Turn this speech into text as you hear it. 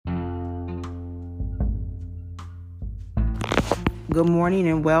Good morning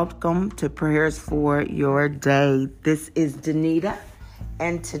and welcome to Prayers for Your Day. This is Danita,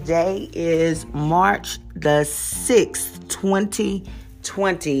 and today is March the 6th,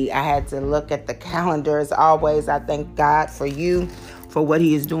 2020. I had to look at the calendar as always. I thank God for you, for what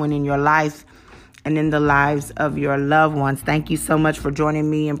He is doing in your life and in the lives of your loved ones. Thank you so much for joining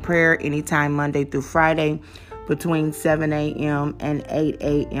me in prayer anytime Monday through Friday between 7 a.m. and 8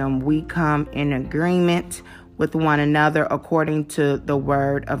 a.m. We come in agreement with one another according to the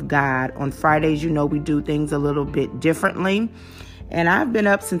word of God. On Fridays, we do things a little bit differently. And I've been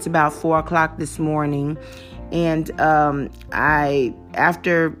up since about 4 o'clock this morning. And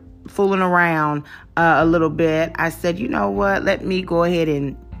after fooling around a little bit, I said, you know what, let me go ahead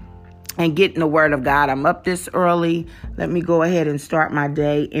and get in the word of God. I'm up this early. Let me go ahead and start my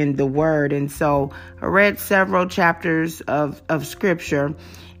day in the word. And so I read several chapters of scripture.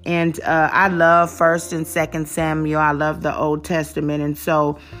 And I love 1st and 2nd Samuel. I love the Old Testament. And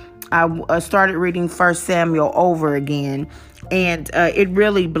so I started reading 1 Samuel over again. And it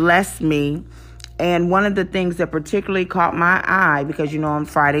really blessed me. And one of the things that particularly caught my eye, because, on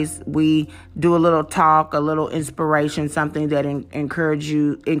Fridays we do a little talk, a little inspiration, something that encourage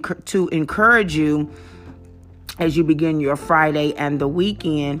you as you begin your Friday and the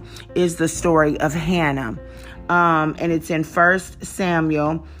weekend, is the story of Hannah. And it's in 1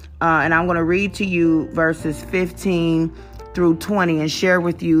 Samuel. And I'm going to read to you verses 15 through 20 and share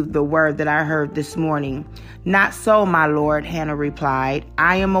with you the word that I heard this morning. Not so, my Lord, Hannah replied.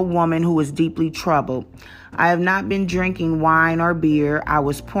 I am a woman who is deeply troubled. I have not been drinking wine or beer. I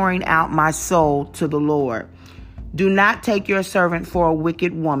was pouring out my soul to the Lord. Do not take your servant for a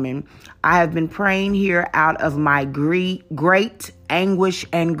wicked woman. I have been praying here out of my great anguish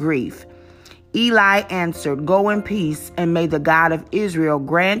and grief. Eli answered, Go in peace, and may the God of Israel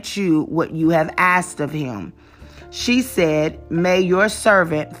grant you what you have asked of him. She said, May your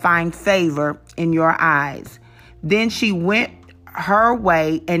servant find favor in your eyes. Then she went her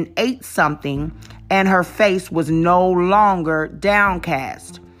way and ate something, and her face was no longer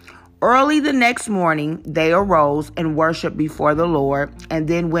downcast. Early the next morning, they arose and worshiped before the Lord, and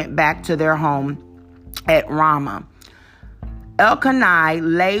then went back to their home at Ramah. Elkanah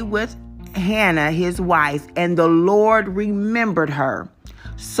lay with Hannah, his wife, and the Lord remembered her.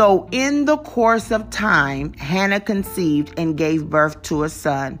 So in the course of time, Hannah conceived and gave birth to a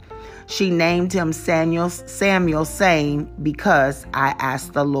son. She named him Samuel, saying, Because I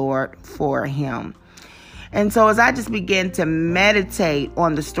asked the Lord for him. And so as I just began to meditate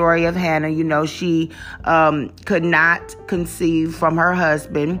on the story of Hannah, she could not conceive from her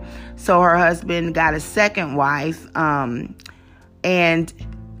husband. So her husband got a second wife, and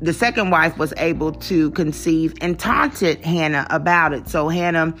the second wife was able to conceive and taunted Hannah about it. So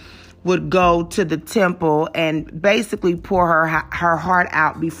Hannah would go to the temple and basically pour her heart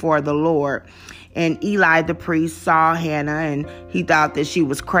out before the Lord. And Eli, the priest, saw Hannah, and he thought that she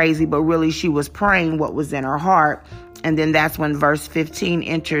was crazy, but really she was praying what was in her heart. And then that's when verse 15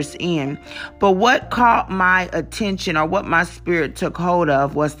 enters in. But what caught my attention, or what my spirit took hold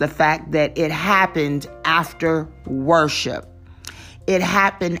of, was the fact that it happened after worship. It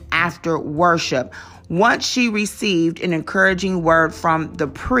happened after worship. Once she received an encouraging word from the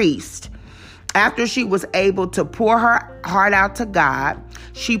priest, after she was able to pour her heart out to God,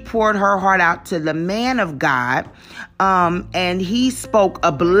 she poured her heart out to the man of God, and he spoke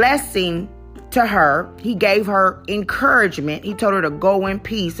a blessing to her. He gave her encouragement. He told her to go in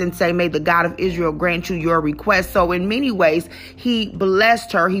peace and say, May the God of Israel grant you your request. So in many ways, he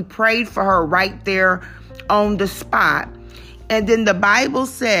blessed her. He prayed for her right there on the spot. And then the Bible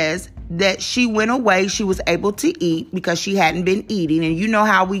says that she went away. She was able to eat because she hadn't been eating. And you know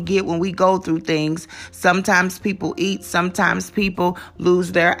how we get when we go through things. Sometimes people eat. Sometimes people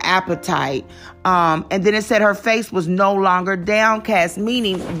lose their appetite. And then it said her face was no longer downcast,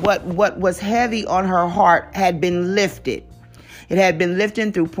 meaning what was heavy on her heart had been lifted. It had been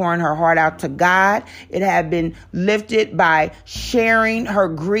lifted through pouring her heart out to God. It had been lifted by sharing her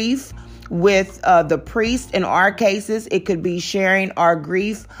grief with the priest. In our cases, it could be sharing our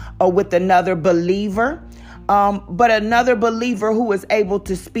grief with another believer, but another believer who is able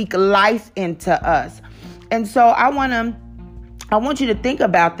to speak life into us. And so I want you to think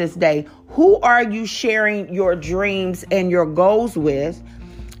about this day. Who are you sharing your dreams and your goals with?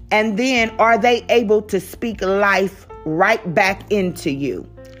 And then are they able to speak life right back into you?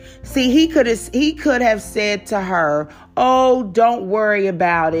 See, he could have said to her, "Oh, don't worry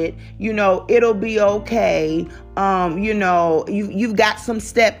about it. It'll be okay. You've got some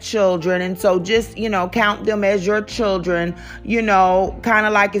stepchildren, and so just, count them as your children, kind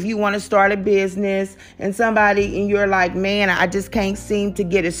of like if you want to start a business and you're like, man, I just can't seem to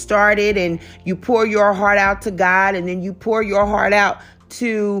get it started. And you pour your heart out to God, and then you pour your heart out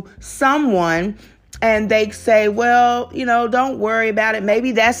to someone, and they say, well, don't worry about it.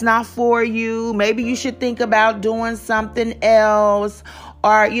 Maybe that's not for you. Maybe you should think about doing something else,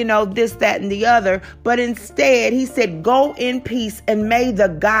 or, this, that, and the other. But instead, he said, go in peace, and may the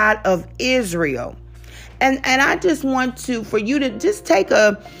God of Israel. And I just want for you to just take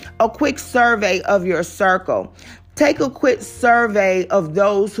a quick survey of your circle. Take a quick survey of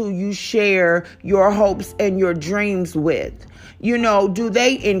those who you share your hopes and your dreams with. Do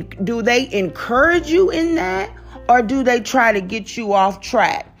they encourage you in that, or do they try to get you off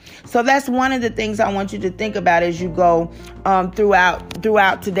track? So that's one of the things I want you to think about as you go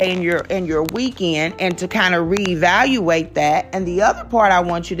throughout today and your weekend, and to kind of reevaluate that. And the other part I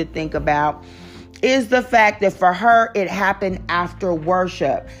want you to think about is the fact that for her, it happened after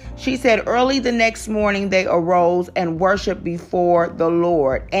worship. She said early the next morning, they arose and worshiped before the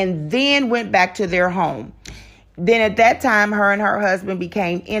Lord, and then went back to their home. Then at that time, her and her husband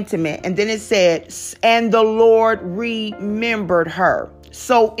became intimate. And then it said, and the Lord remembered her.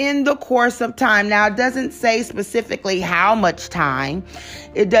 So in the course of time, now it doesn't say specifically how much time.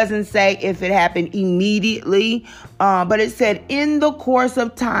 It doesn't say if it happened immediately, but it said in the course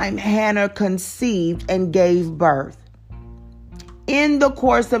of time, Hannah conceived and gave birth. In the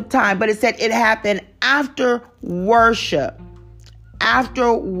course of time, but it said it happened after worship.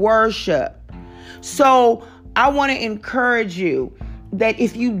 After worship. So I want to encourage you that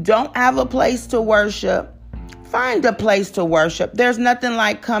if you don't have a place to worship, find a place to worship. There's nothing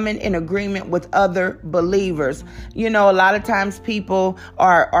like coming in agreement with other believers. A lot of times people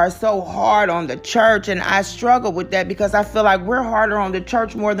are so hard on the church, and I struggle with that because I feel like we're harder on the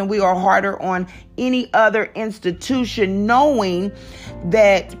church more than we are harder on any other institution, knowing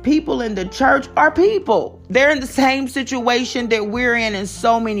that people in the church are people. They're in the same situation that we're in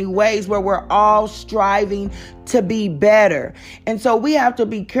so many ways, where we're all striving to be better. And so we have to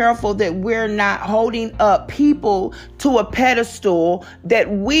be careful that we're not holding up people to a pedestal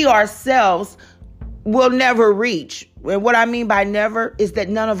that we ourselves will never reach. And what I mean by never is that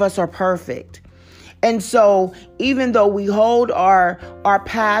none of us are perfect. And so even though we hold our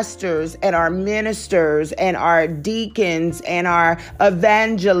pastors and our ministers and our deacons and our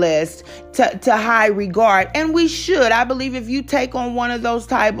evangelists to high regard, and we should, I believe if you take on one of those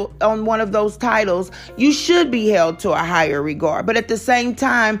titles, you should be held to a higher regard. But at the same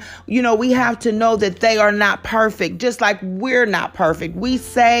time, we have to know that they are not perfect, just like we're not perfect. We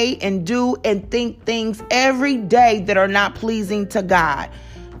say and do and think things every day that are not pleasing to God.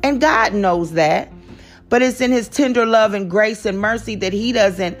 And God knows that. But it's in his tender love and grace and mercy that he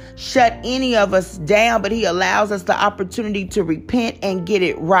doesn't shut any of us down, but he allows us the opportunity to repent and get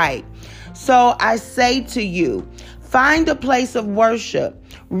it right. So I say to you, find a place of worship.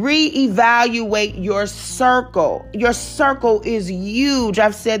 Reevaluate your circle. Your circle is huge.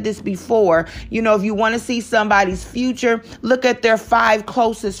 I've said this before. If you want to see somebody's future, look at their 5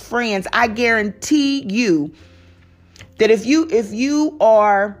 closest friends. I guarantee you that if you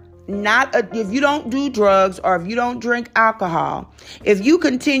don't do drugs, or if you don't drink alcohol, if you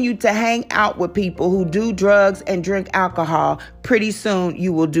continue to hang out with people who do drugs and drink alcohol, pretty soon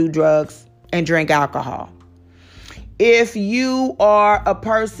you will do drugs and drink alcohol. If you are a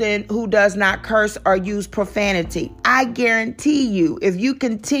person who does not curse or use profanity, I guarantee you, if you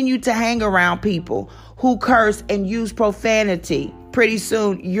continue to hang around people who curse and use profanity, pretty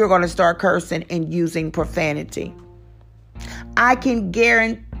soon you're going to start cursing and using profanity. I can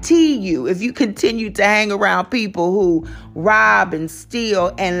guarantee you, if you continue to hang around people who rob and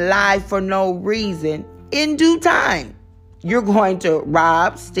steal and lie for no reason, in due time, you're going to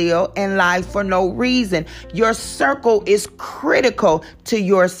rob, steal, and lie for no reason. Your circle is critical to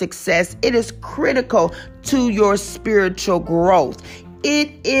your success. It is critical to your spiritual growth. It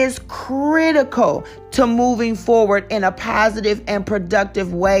is critical to moving forward in a positive and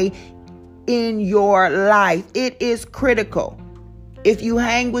productive way in your life. It is critical. If you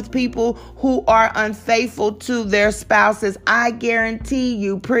hang with people who are unfaithful to their spouses, I guarantee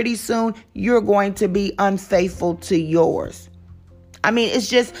you pretty soon you're going to be unfaithful to yours. I mean, it's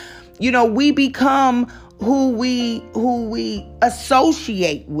just, we become who we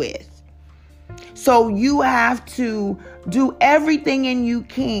associate with. So you have to do everything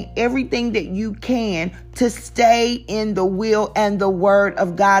everything that you can to stay in the will and the word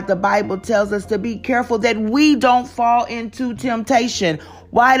of God. The Bible tells us to be careful that we don't fall into temptation.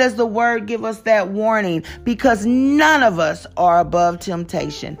 Why does the word give us that warning? Because none of us are above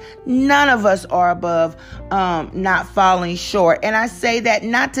temptation. None of us are above not falling short. And I say that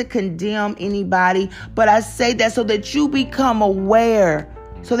not to condemn anybody, but I say that so that you become aware.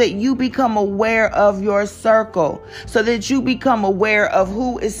 So that you become aware of your circle, so that you become aware of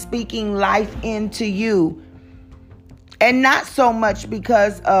who is speaking life into you. And not so much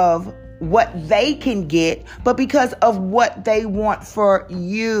because of what they can get, but because of what they want for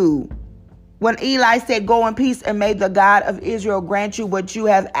you. When Eli said, "Go in peace, and may the God of Israel grant you what you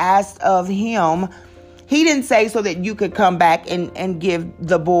have asked of him," he didn't say so that you could come back and give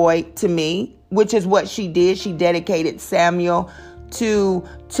the boy to me, which is what she did. She dedicated Samuel to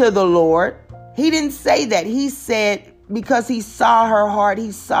the Lord. He didn't say that. He said because he saw her heart,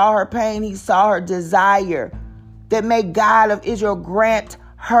 he saw her pain, he saw her desire, that may God of Israel grant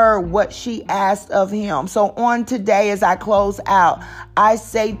her what she asked of him. So on today, as I close out, I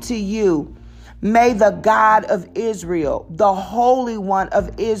say to you, may the God of Israel, the Holy One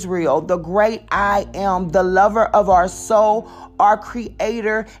of Israel, the great I am, the lover of our soul, our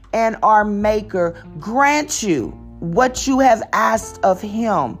creator and our maker, grant you what you have asked of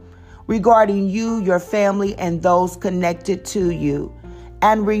him regarding you, your family, and those connected to you.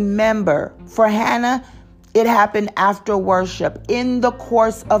 And remember, for Hannah, it happened after worship, in the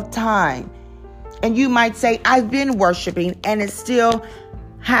course of time. And you might say, I've been worshiping and it still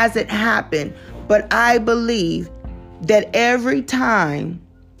hasn't happened. But I believe that every time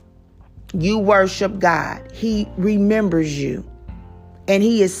you worship God, he remembers you, and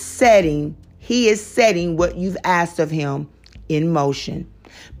he is setting what you've asked of him in motion.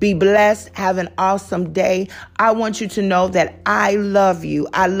 Be blessed. Have an awesome day. I want you to know that I love you.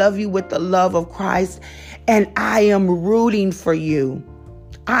 I love you with the love of Christ, and I am rooting for you.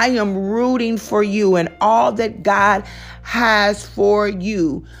 I am rooting for you and all that God has for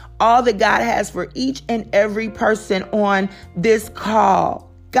you, all that God has for each and every person on this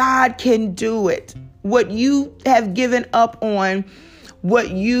call. God can do it. What you have given up on,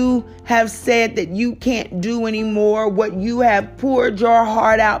 what you have said that you can't do anymore, what you have poured your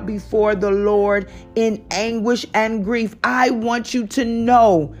heart out before the Lord in anguish and grief, I want you to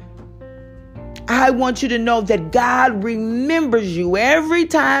know that God remembers you every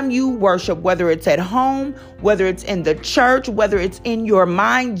time you worship, whether it's at home, whether it's in the church, whether it's in your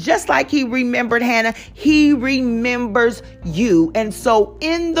mind. Just like he remembered Hannah, he remembers you. And so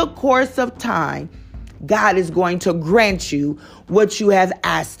in the course of time, God is going to grant you what you have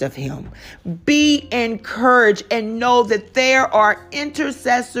asked of him. Be encouraged and know that there are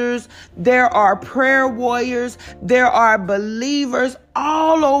intercessors, there are prayer warriors, there are believers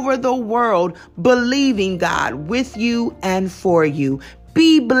all over the world believing God with you and for you.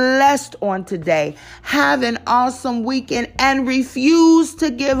 Be blessed on today. Have an awesome weekend and refuse to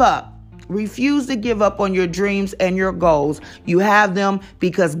give up. Refuse to give up on your dreams and your goals. You have them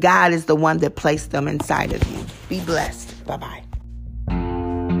because God is the one that placed them inside of you. Be blessed. Bye-bye.